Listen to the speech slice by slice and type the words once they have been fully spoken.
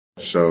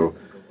So,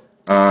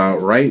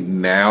 right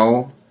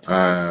now,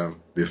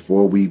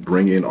 before we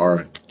bring in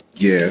our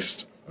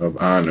guest of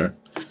honor,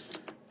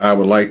 I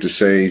would like to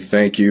say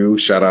thank you.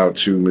 Shout out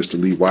to Mr.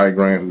 Lee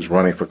Wygran, who's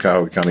running for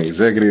Cuyahoga County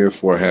Executive,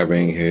 for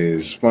having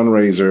his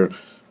fundraiser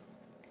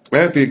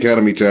at the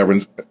Academy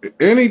Tavern.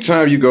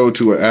 Anytime you go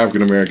to an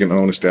African American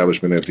owned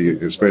establishment,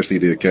 especially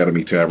the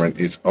Academy Tavern,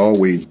 it's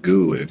always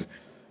good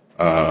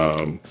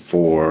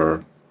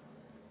for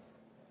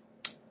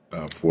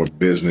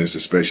business,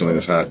 especially on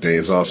this hot day.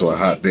 It's also a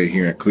hot day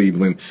here in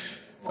Cleveland.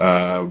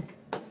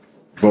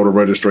 Voter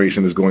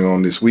registration is going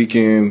on this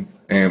weekend,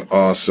 and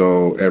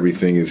also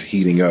everything is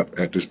heating up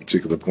at this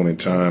particular point in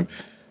time.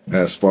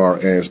 As far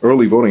as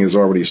early voting has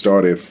already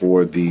started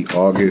for the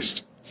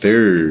August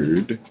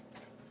 3rd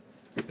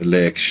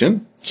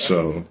election.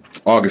 So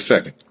August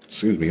 2nd,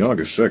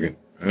 August 2nd.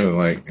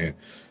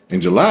 In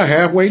July,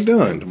 halfway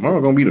done. Tomorrow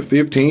going to be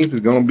the 15th.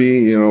 It's going to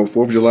be,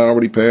 4th of July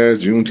already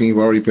passed, Juneteenth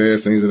already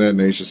passed, things of that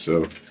nature.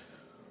 So,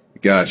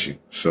 got you.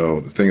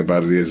 So, the thing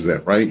about it is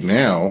that right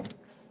now,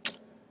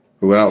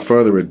 without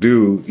further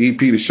ado, EP,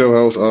 the show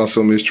host,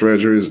 also Miss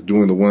Treasure, is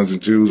doing the ones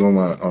and twos on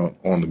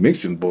on the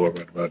mixing board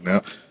right about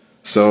now.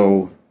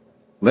 So,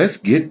 let's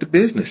get to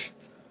business.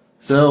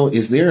 So,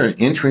 is there an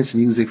entrance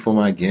music for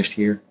my guest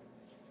here?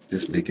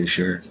 Just making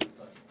sure.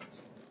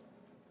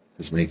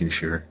 Just making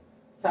sure.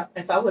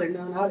 If I would have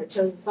known, I would have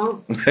chosen the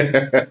song.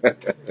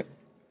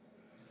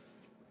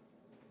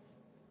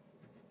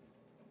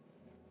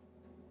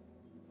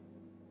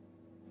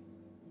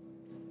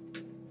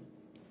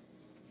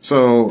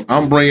 So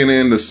I'm bringing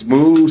in the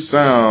smooth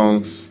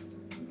sounds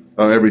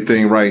of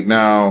everything right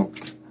now.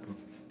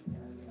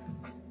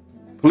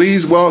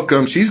 Please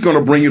welcome. She's going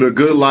to bring you the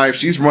good life.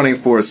 She's running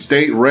for a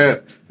state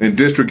rep in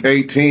District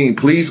 18.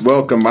 Please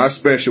welcome my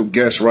special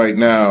guest right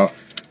now.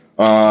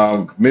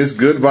 Miss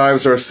Good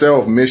Vibes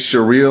herself, Miss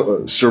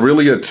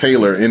Shalira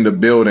Taylor in the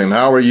building.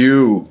 How are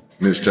you,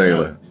 Miss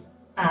Taylor?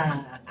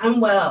 I'm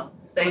well,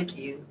 thank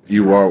you.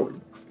 You are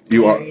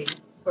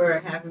for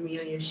having me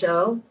on your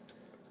show.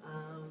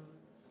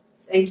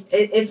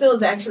 It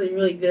feels actually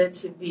really good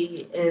to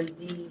be in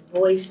the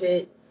Voice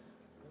It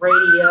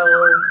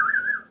radio.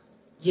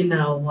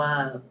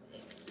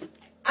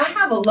 I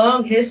have a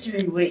long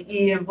history with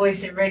E and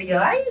Voice It radio.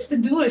 I used to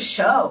do a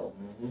show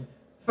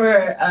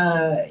for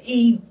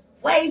E.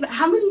 Wait,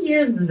 how many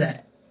years was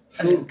that?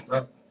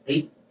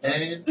 8,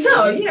 10.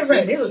 No, yeah,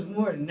 right. It was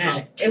more than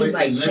that. It was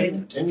like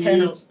 10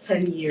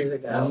 years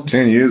ago.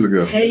 10 years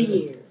ago. 10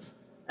 years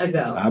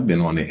ago. I've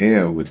been on the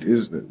air with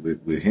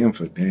him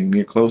for dang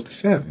near close to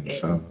 7. Yeah.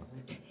 So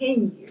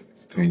 10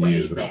 years. 10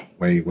 years back.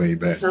 Way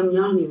back. Some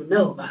y'all don't even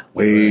know about.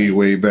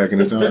 Way back in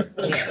the time.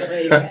 Yeah,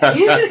 way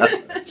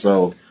back.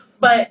 So.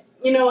 But.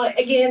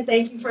 Again,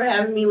 thank you for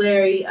having me,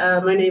 Larry.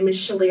 My name is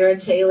Shalira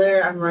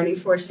Taylor. I'm running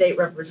for state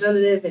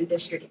representative in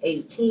District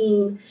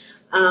 18,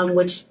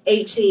 which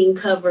 18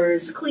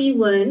 covers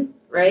Cleveland,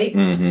 right?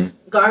 Mm-hmm.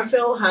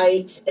 Garfield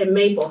Heights and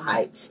Maple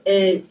Heights.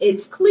 And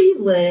it's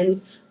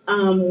Cleveland,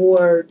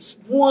 wards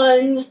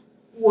 1,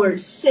 ward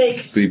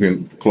 6.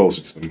 Sleeping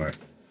closer to the mic.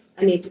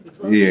 I need to be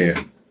closer.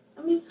 Yeah.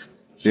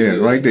 Yeah,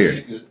 right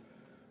there.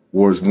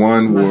 Wards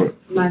 1, ward.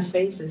 My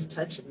face is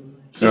touching me.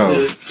 No,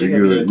 you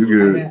good. You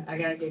good. I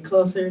gotta get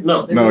closer.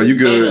 No, you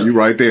good. You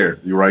right there.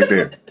 You right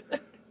there.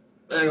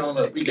 Hang on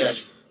up. We got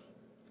you.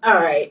 All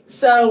right.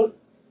 So,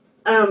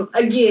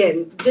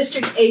 again,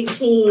 District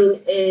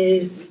 18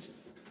 is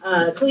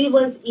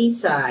Cleveland's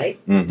east side.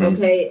 Mm-hmm.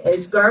 Okay,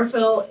 it's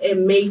Garfield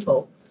and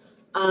Maple.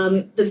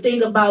 The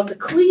thing about the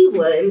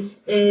Cleveland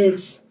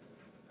is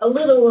a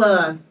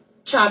little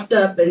chopped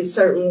up in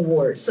certain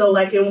wards. So,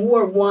 like in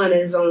Ward 1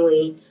 is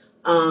only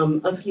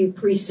a few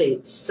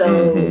precincts.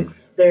 So. Mm-hmm.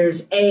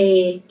 There's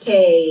A,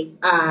 K,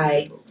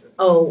 I,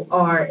 O,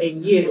 R,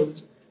 and U.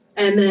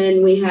 And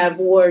then we have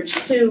wards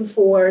 2,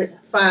 4,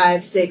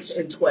 5, 6,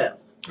 and 12.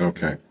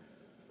 Okay.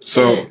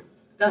 So,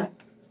 go ahead.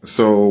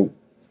 So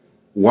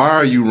why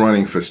are you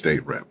running for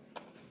state rep?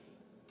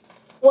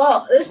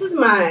 Well, this is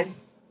my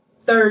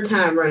 3rd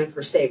time running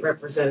for state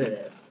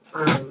representative.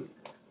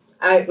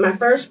 My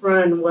first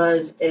run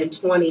was in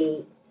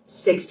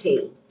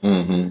 2016.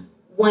 Mm-hmm.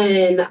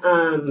 When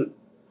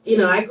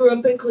I grew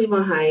up in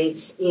Cleveland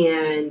Heights,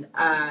 and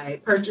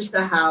I purchased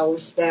a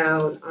house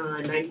down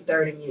on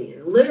 93rd and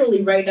Union,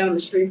 literally right down the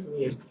street from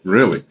you.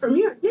 Really? From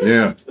here,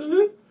 yeah.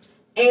 Mm-hmm.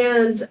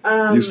 And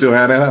you still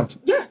have that house?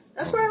 Yeah,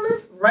 that's where I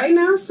live right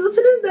now, still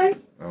to this day.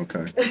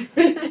 Okay.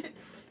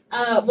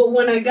 But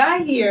when I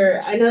got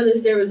here, I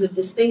noticed there was a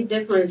distinct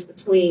difference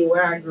between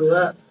where I grew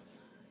up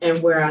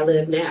and where I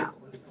live now.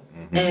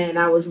 Mm-hmm. And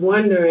I was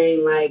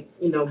wondering,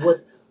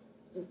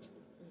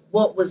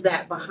 what was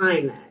that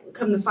behind that?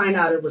 Come to find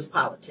out, it was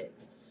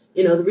politics.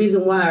 The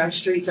reason why our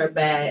streets are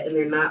bad and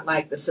they're not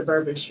like the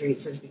suburban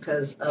streets is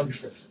because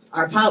of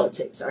our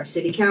politics. Our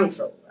city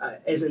council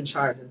is in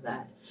charge of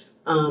that.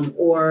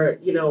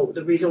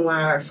 The reason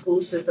why our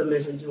school system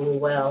isn't doing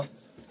well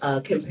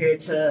compared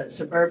to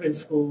suburban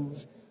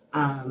schools,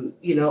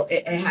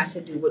 it has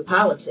to do with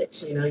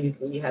politics.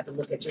 You have to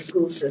look at your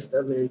school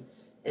system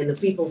and the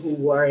people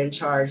who are in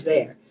charge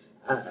there.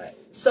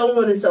 so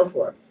on and so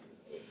forth.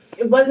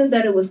 It wasn't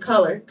that it was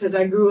color, because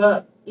I grew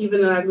up,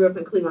 even though I grew up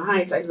in Cleveland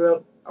Heights, I grew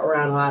up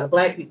around a lot of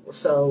black people.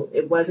 So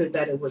it wasn't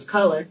that it was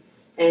color.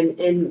 And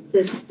in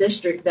this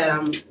district that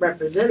I'm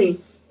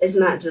representing, it's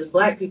not just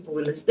black people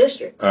in this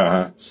district.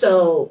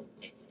 So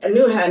I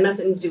knew it had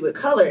nothing to do with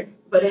color,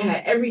 but it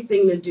had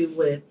everything to do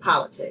with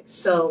politics.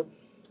 So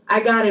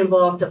I got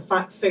involved to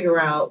figure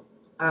out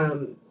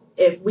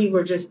if we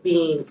were just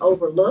being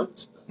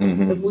overlooked,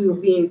 if we were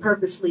being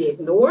purposely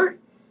ignored,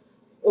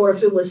 or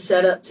if it was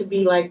set up to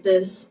be like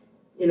this,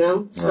 you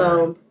know?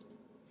 So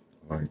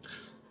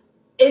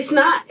it's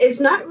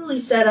not really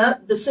set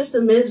up. The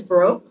system is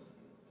broke.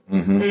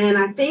 And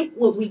I think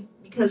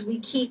because we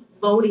keep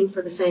voting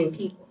for the same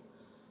people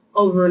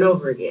over and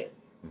over again.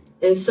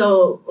 And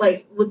so,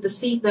 like, with the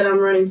seat that I'm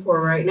running for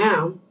right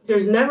now,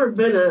 there's never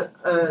been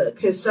a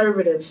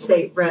conservative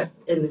state rep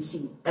in the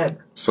seat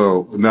ever.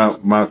 So now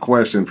my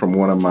question from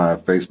one of my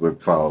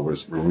Facebook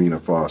followers, Rowena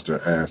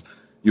Foster, asked,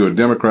 "You're a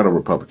Democrat or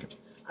Republican?"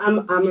 I'm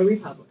a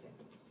Republican.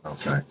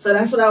 Okay. So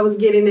that's what I was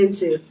getting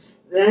into.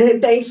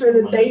 Thanks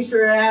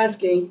for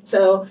asking.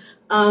 So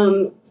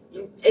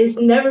it's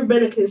never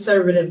been a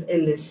conservative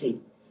in this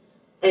seat.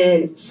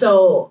 And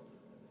so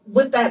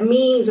what that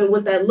means and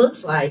what that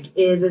looks like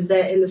is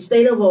that in the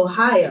state of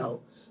Ohio,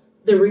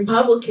 the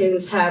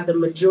Republicans have the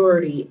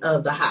majority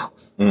of the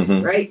House,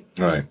 right?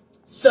 Right.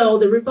 So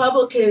the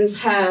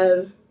Republicans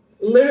have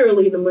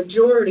literally the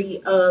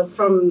majority of,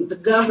 from the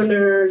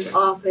governor's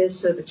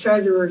office to the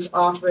treasurer's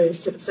office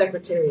to the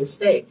secretary of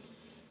state.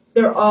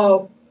 They're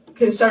all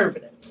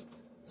conservatives.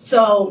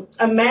 So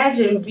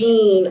imagine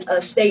being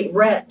a state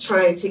rep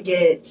trying to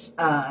get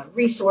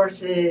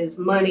resources,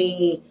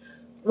 money,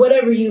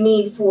 whatever you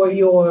need for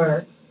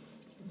your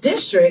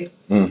district,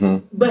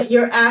 but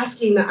you're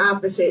asking the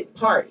opposite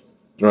party.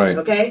 Right.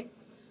 Okay?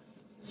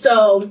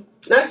 So,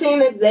 not saying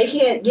that they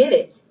can't get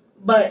it,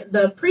 but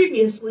the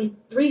previously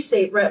 3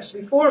 state reps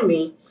before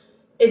me,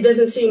 it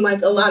doesn't seem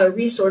like a lot of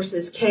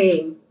resources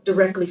came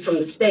directly from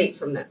the state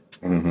from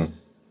them.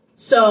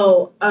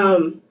 So,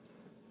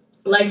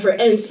 like for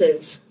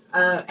instance,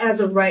 as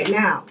of right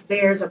now,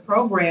 there's a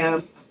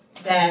program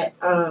that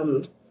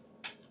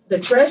the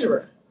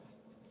treasurer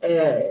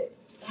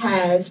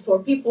has for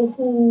people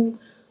who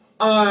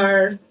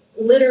are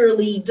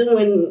literally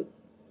doing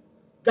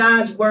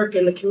God's work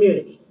in the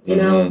community. You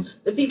know,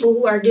 the people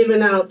who are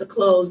giving out the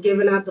clothes,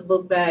 giving out the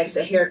book bags,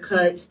 the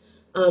haircuts,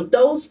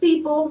 those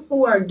people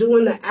who are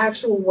doing the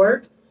actual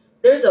work,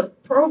 there's a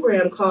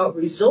program called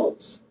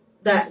Results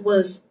that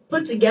was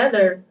put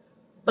together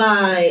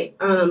by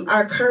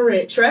our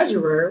current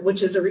treasurer,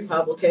 which is a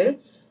Republican,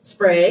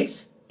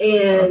 Sprague's,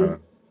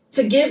 and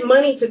to give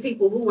money to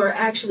people who are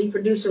actually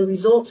producing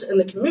results in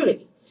the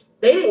community.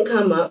 They didn't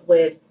come up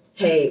with,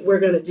 hey, we're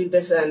going to do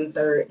this and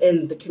third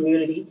in the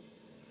community.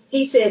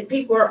 He said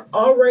people are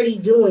already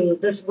doing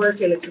this work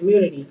in the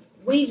community.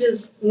 We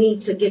just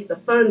need to get the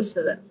funds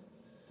to them.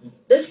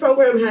 This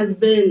program has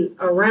been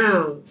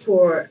around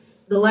for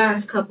the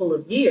last couple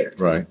of years.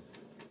 Right.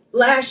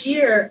 Last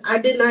year, I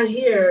did not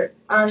hear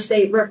our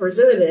state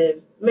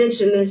representative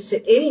mention this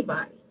to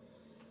anybody.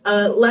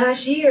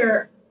 Last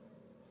year,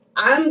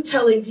 I'm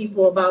telling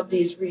people about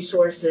these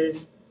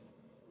resources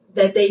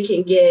that they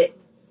can get,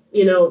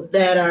 you know,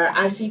 that are,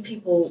 I see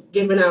people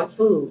giving out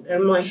food.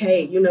 And I'm like,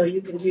 hey, you know,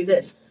 you can do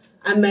this.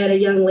 I met a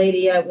young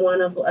lady at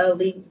one of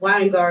Lee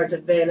Weingard's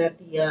event at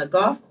the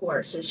golf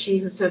course, and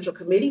she's a central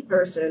committee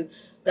person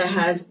that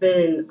has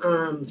been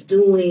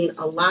doing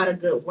a lot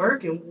of good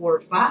work in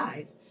Ward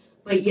 5,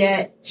 but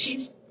yet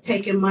she's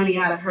taking money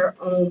out of her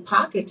own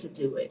pocket to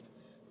do it.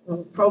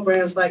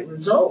 Programs like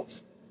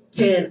Results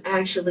can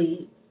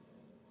actually,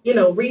 you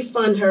know,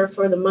 refund her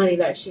for the money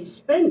that she's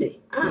spending.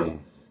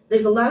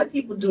 There's a lot of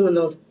people doing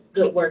those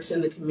good works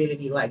in the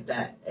community like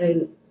that,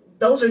 and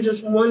those are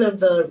just one of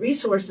the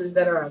resources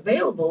that are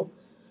available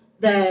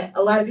that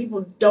a lot of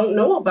people don't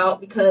know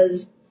about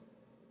because,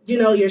 you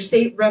know, your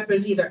state rep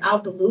is either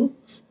out the loop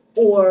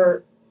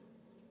or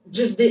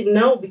just didn't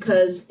know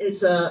because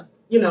it's a,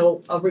 you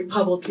know, a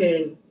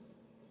Republican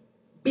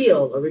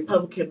bill, a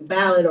Republican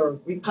ballot, or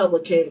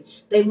Republican.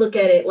 They look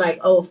at it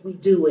like, oh, if we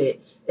do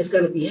it, it's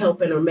going to be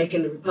helping or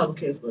making the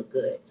Republicans look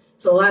good.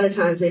 So a lot of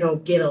times they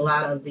don't get a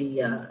lot of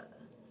the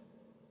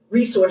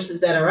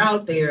resources that are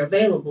out there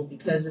available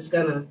because it's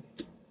going to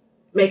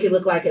make it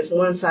look like it's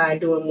one side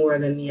doing more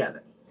than the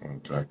other.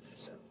 Okay.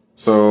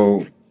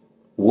 So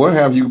what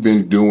have you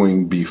been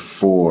doing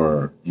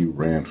before you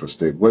ran for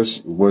state? What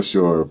is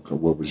your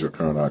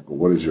current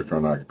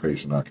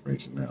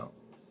occupation now?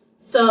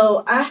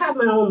 So I have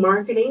my own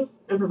marketing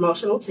and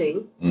promotional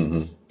team.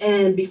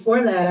 And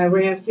before that, I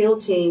ran field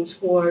teams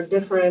for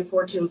different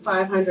Fortune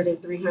 500 and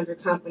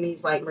 300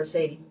 companies like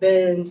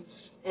Mercedes-Benz,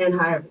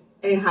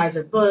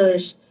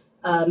 Anheuser-Busch,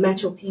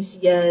 Metro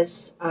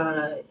PCS.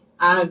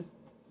 I've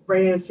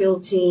ran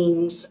field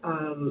teams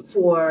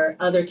for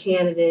other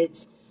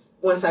candidates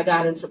once I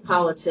got into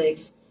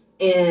politics,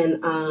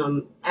 and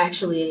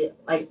actually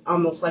like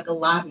almost like a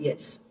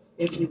lobbyist,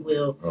 if you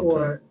will,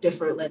 for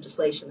different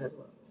legislation as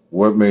well.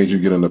 What made you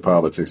get into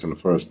politics in the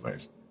first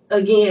place?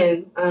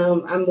 again,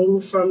 I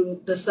moved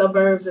from the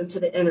suburbs into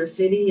the inner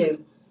city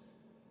and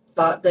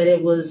thought that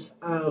it was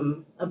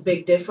a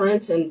big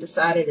difference, and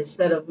decided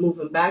instead of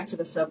moving back to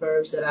the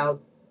suburbs that I'll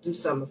do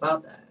something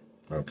about that.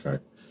 Okay.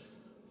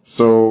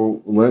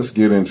 So let's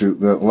get into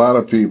a lot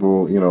of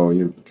people,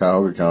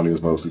 Cuyahoga County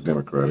is mostly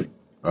Democratic.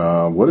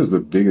 What is the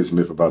biggest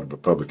myth about the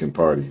Republican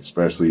Party,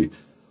 especially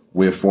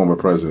with former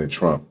President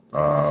Trump?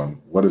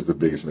 What is the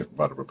biggest myth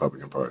about the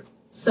Republican Party?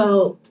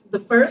 So the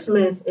first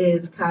myth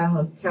is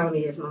Cuyahoga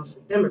County is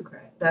mostly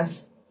Democrat.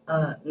 That's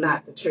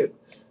not the truth.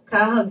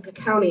 Cuyahoga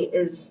County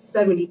is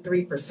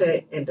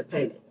 73%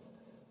 independent.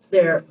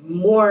 There are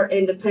more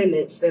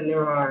independents than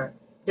there are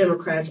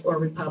Democrats or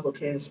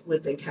Republicans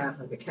within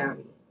Cuyahoga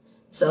County.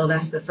 So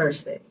that's the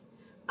first thing.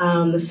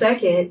 The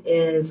second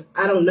is,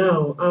 I don't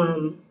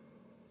know,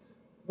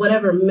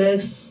 whatever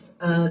myths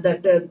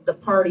that the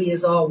party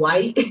is all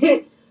white,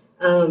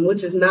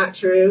 which is not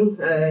true.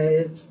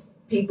 It's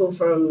people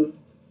from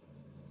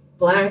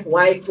Black,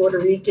 white, Puerto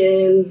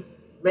Rican,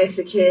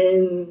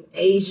 Mexican,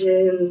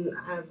 Asian.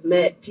 I've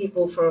met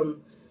people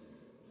from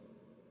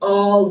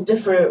all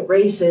different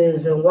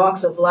races and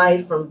walks of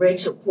life, from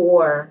rich or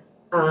poor,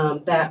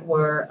 that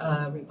were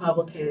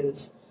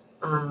Republicans.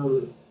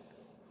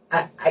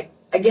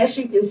 I guess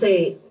you can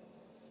say,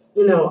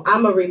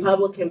 I'm a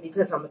Republican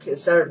because I'm a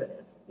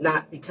conservative,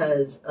 not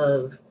because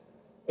of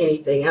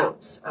anything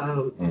else.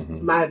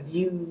 My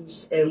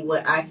views and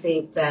what I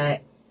think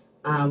that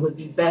would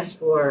be best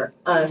for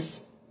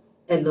us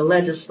and the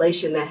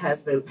legislation that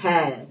has been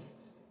passed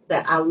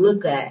that I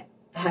look at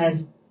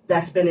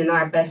that's been in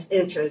our best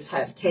interest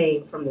has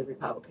came from the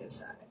Republican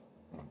side.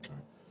 Okay.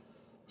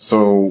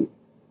 So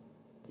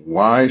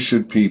why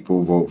should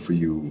people vote for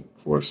you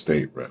for a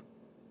state rep?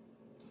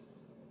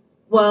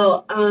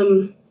 Well,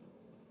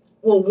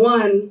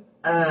 one,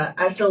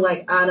 I feel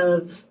like out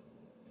of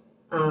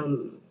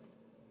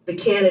the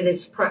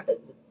candidates,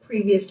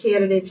 previous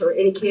candidates or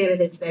any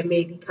candidates that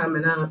may be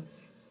coming up,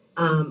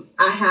 I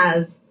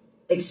have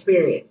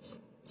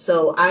experience.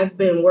 So I've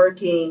been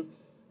working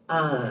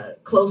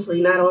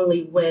closely not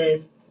only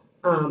with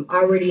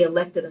already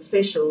elected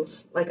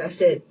officials, like I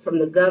said, from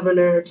the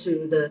governor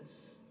to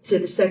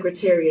the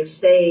Secretary of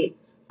State.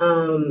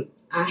 I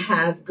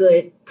have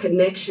good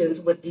connections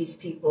with these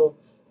people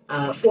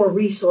for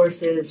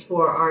resources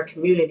for our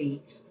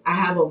community. I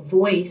have a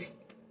voice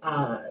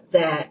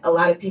that a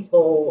lot of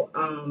people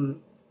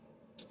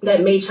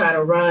that may try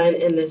to run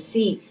in the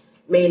seat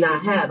may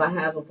not have. I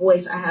have a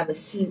voice. I have a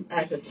seat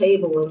at the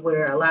table, and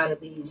where a lot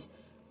of these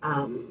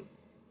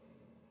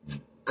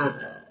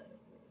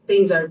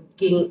things are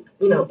getting,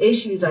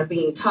 issues are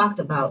being talked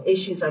about,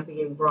 issues are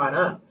being brought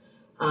up.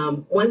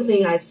 One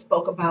thing I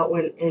spoke about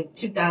in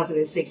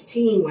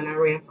 2016 when I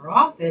ran for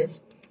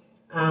office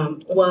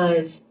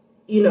was,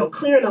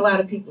 clearing a lot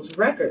of people's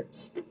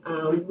records.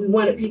 We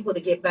wanted people to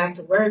get back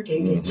to work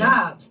and get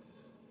jobs,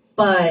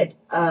 but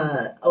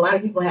a lot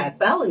of people had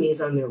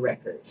felonies on their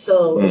records,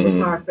 so it was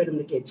hard for them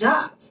to get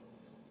jobs.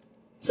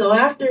 So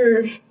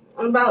after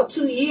about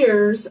 2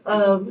 years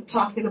of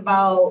talking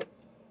about,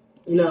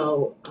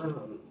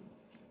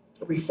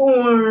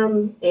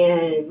 reform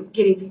and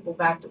getting people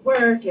back to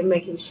work and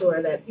making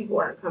sure that people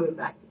aren't coming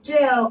back to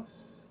jail,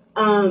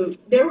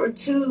 there were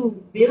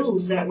 2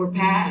 bills that were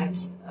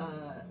passed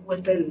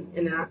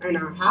in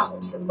our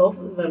house, and both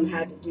of them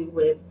had to do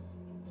with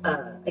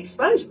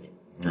expungement.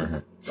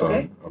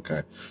 So,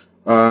 okay.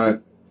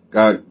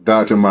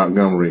 Dr.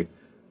 Montgomery,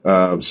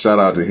 shout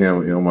out to him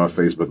on my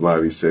Facebook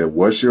Live. He said,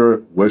 "What's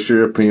your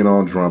opinion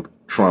on Trump,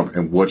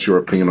 and what's your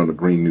opinion on the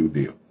Green New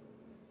Deal?"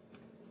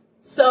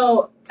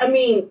 So,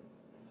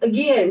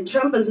 again,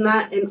 Trump is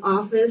not in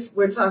office.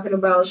 We're talking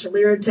about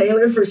Shalira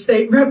Taylor for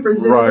state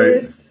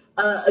representative.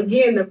 Right.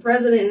 Again, the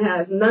president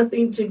has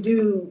nothing to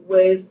do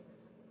with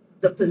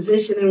the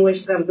position in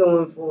which I'm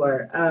going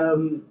for.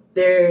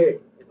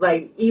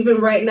 Even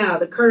right now,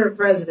 the current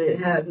president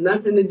has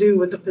nothing to do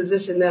with the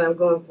position that I'm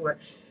going for.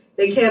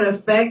 They can't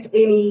affect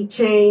any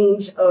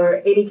change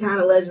or any kind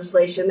of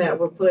legislation that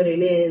we're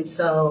putting in.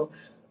 So,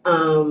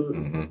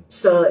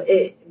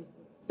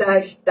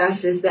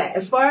 that's just that.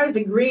 As far as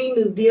the Green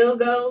New Deal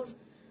goes,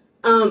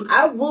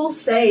 I will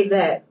say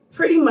that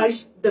pretty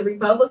much the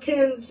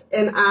Republicans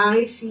and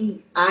I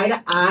see eye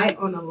to eye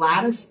on a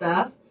lot of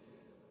stuff.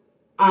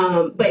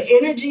 But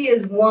energy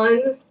is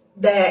one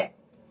that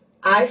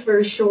I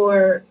for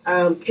sure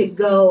could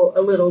go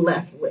a little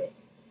left with.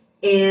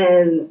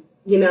 And,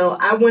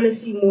 I want to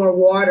see more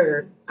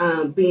water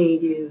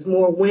being used,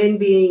 more wind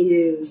being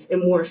used,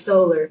 and more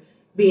solar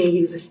being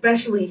used,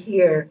 especially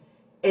here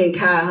in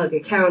Cuyahoga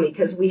County,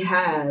 because we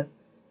have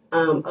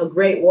a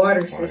great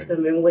water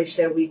system in which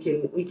that we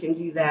can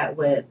do that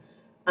with.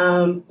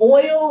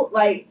 Oil,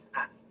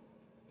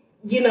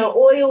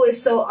 oil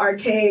is so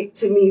archaic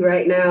to me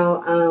right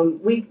now.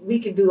 We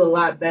could do a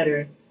lot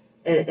better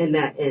in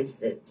that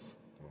instance.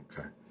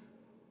 Okay.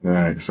 All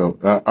right. So,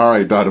 all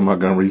right, Dr.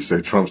 Montgomery, you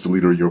said Trump's the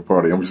leader of your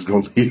party. I'm just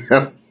going to leave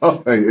that.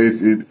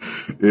 It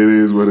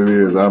is what it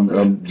is.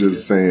 I'm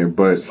just saying.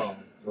 But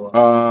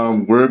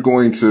we're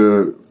going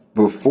to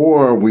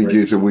before we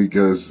get to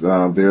because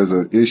there's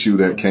an issue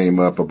that came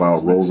up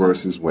about Roe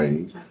versus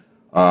Wade,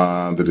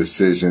 the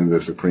decision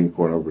the Supreme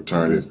Court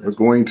overturned it. We're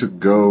going to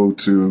go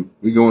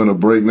in a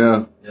break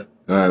now. Yep.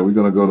 All right, we're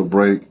going to go to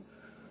break.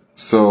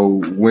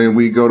 So when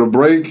we go to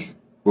break,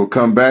 we'll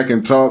come back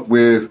and talk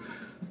with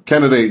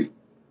candidate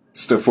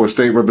for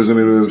State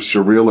Representative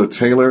Shalira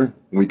Taylor.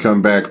 We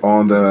come back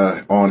on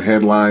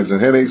Headlines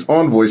and Headaches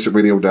on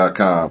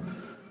voiceradio.com.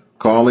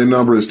 Call-in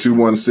number is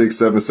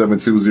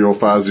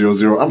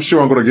 216-772-0500. I'm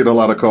sure I'm going to get a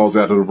lot of calls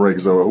after the break,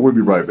 so we'll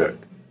be right back.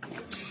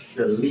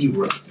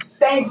 Shalira.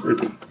 Thank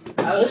you.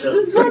 I was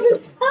just about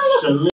to tell you.